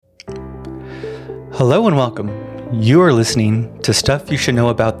Hello and welcome. You are listening to Stuff You Should Know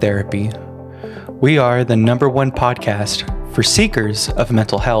About Therapy. We are the #1 podcast for seekers of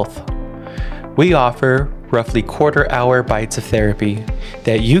mental health. We offer roughly quarter-hour bites of therapy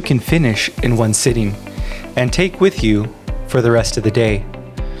that you can finish in one sitting and take with you for the rest of the day.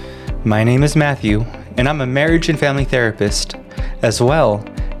 My name is Matthew, and I'm a marriage and family therapist, as well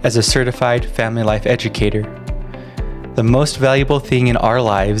as a certified family life educator. The most valuable thing in our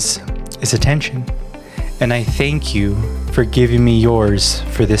lives is attention, and I thank you for giving me yours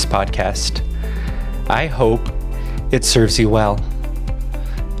for this podcast. I hope it serves you well.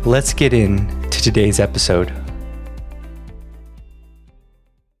 Let's get into today's episode.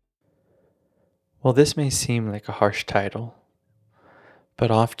 Well, this may seem like a harsh title,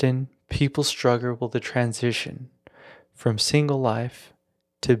 but often people struggle with the transition from single life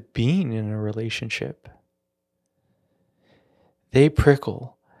to being in a relationship. They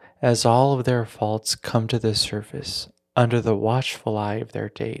prickle as all of their faults come to the surface under the watchful eye of their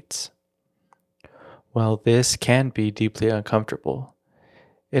dates. While this can be deeply uncomfortable,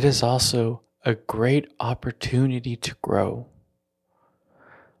 it is also a great opportunity to grow.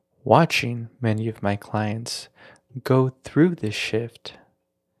 Watching many of my clients go through this shift,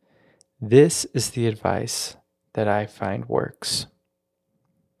 this is the advice that I find works.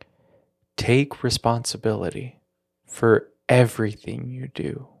 Take responsibility for everything you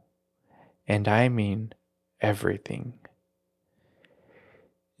do. And I mean everything.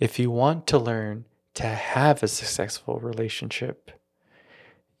 If you want to learn to have a successful relationship,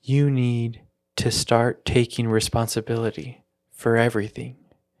 you need to start taking responsibility for everything.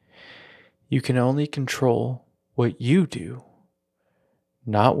 You can only control what you do,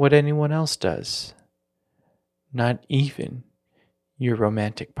 not what anyone else does, not even your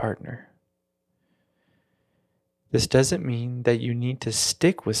romantic partner. This doesn't mean that you need to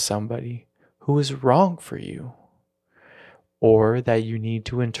stick with somebody who is wrong for you, or that you need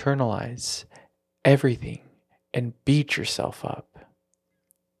to internalize everything and beat yourself up.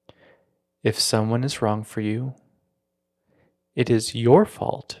 If someone is wrong for you, it is your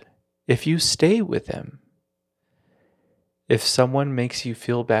fault if you stay with them. If someone makes you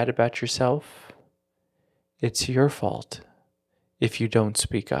feel bad about yourself, it's your fault if you don't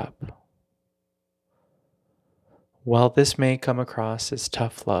speak up. While this may come across as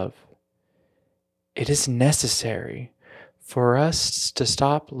tough love, it is necessary for us to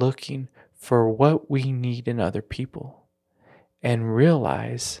stop looking for what we need in other people and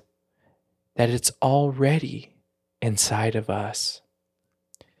realize that it's already inside of us.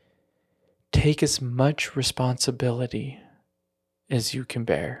 Take as much responsibility as you can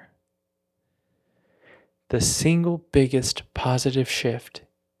bear. The single biggest positive shift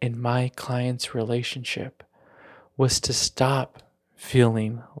in my client's relationship was to stop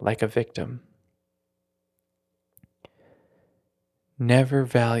feeling like a victim. Never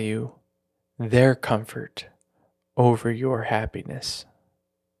value their comfort over your happiness.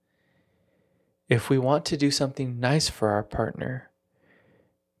 If we want to do something nice for our partner,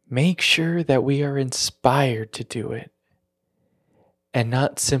 make sure that we are inspired to do it and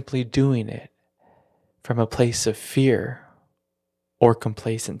not simply doing it from a place of fear or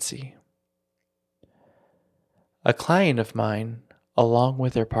complacency. A client of mine, along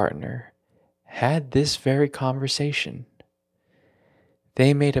with their partner, had this very conversation.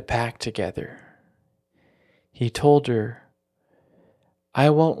 They made a pact together. He told her, "I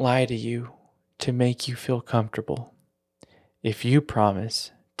won't lie to you to make you feel comfortable if you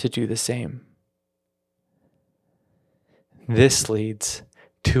promise to do the same." This leads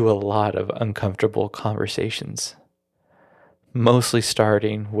to a lot of uncomfortable conversations, mostly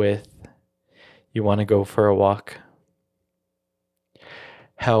starting with, "You want to go for a walk?"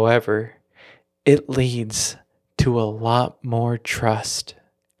 However, it leads to a lot more trust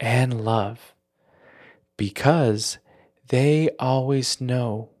and love because they always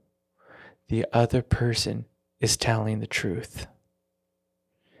know the other person is telling the truth.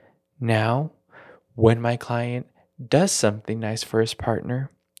 Now, when my client does something nice for his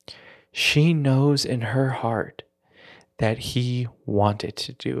partner, she knows in her heart that he wanted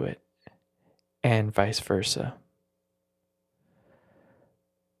to do it, and vice versa.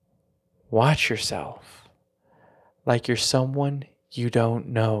 Watch yourself like you're someone you don't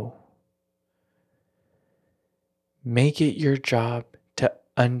know. Make it your job to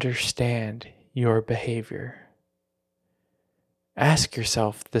understand your behavior. Ask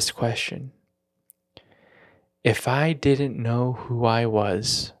yourself this question: if I didn't know who I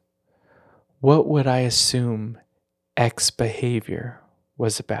was, what would I assume X behavior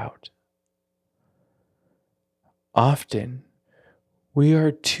was about? Often, We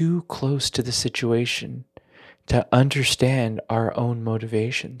are too close to the situation to understand our own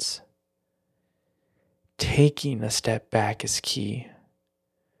motivations. Taking a step back is key.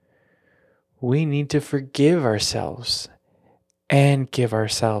 We need to forgive ourselves and give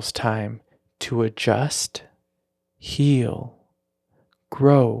ourselves time to adjust, heal,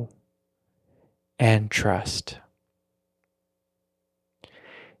 grow, and trust.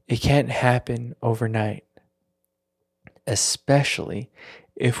 It can't happen overnight, especially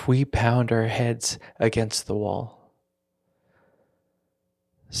if we pound our heads against the wall.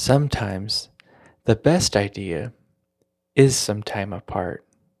 Sometimes the best idea is some time apart.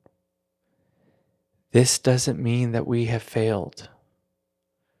 This doesn't mean that we have failed.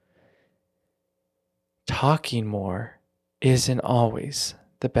 Talking more isn't always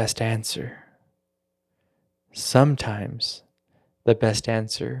the best answer. Sometimes the best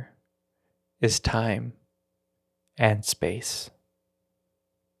answer is time and space.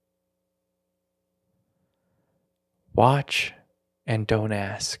 Watch and don't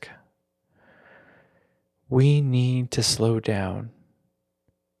ask. We need to slow down,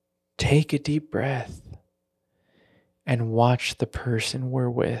 take a deep breath, and watch the person we're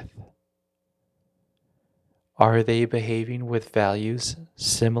with. Are they behaving with values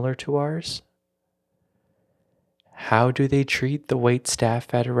similar to ours? How do they treat the wait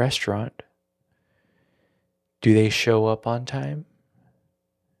staff at a restaurant? Do they show up on time?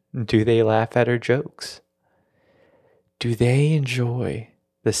 Do they laugh at our jokes? Do they enjoy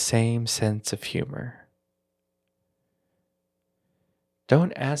the same sense of humor?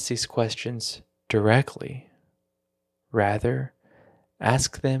 Don't ask these questions directly. Rather,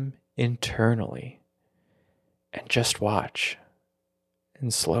 ask them internally and just watch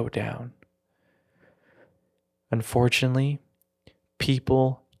and slow down. Unfortunately,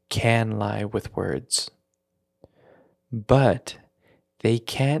 people can lie with words, but they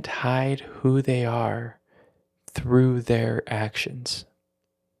can't hide who they are through their actions.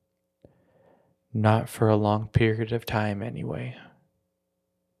 Not for a long period of time, anyway.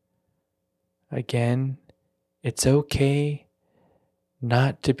 Again, it's okay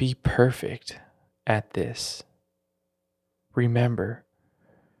not to be perfect at this. Remember,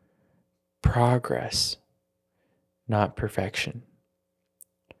 progress, not perfection.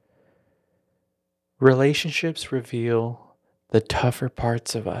 Relationships reveal the tougher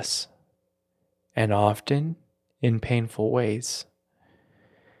parts of us, and often in painful ways.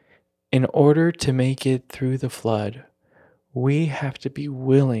 In order to make it through the flood, we have to be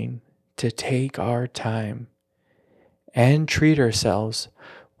willing to take our time and treat ourselves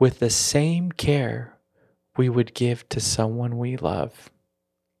with the same care we would give to someone we love.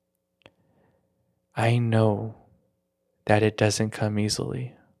 I know that it doesn't come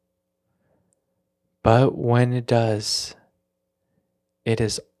easily, but when it does, it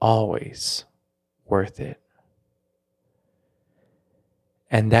is always worth it.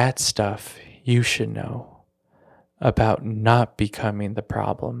 And that's stuff you should know about not becoming the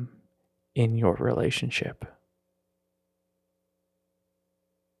problem in your relationship.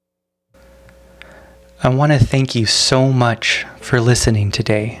 I want to thank you so much for listening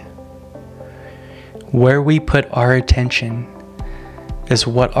today. Where we put our attention is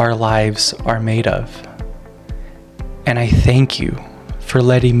what our lives are made of. And I thank you for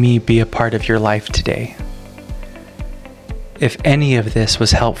letting me be a part of your life today. If any of this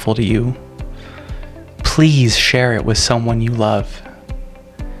was helpful to you, please share it with someone you love.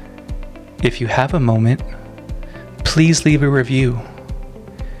 If you have a moment, please leave a review.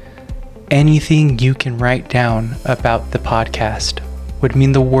 Anything you can write down about the podcast would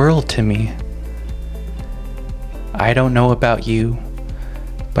mean the world to me. I don't know about you,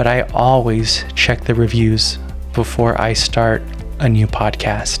 but I always check the reviews before I start a new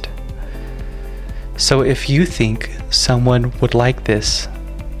podcast. So if you think someone would like this,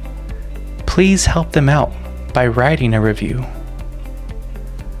 please help them out by writing a review.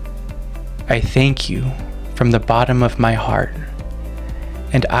 I thank you from the bottom of my heart,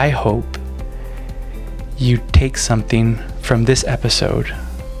 and I hope you take something from this episode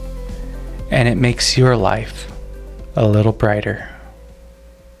and it makes your life a little brighter.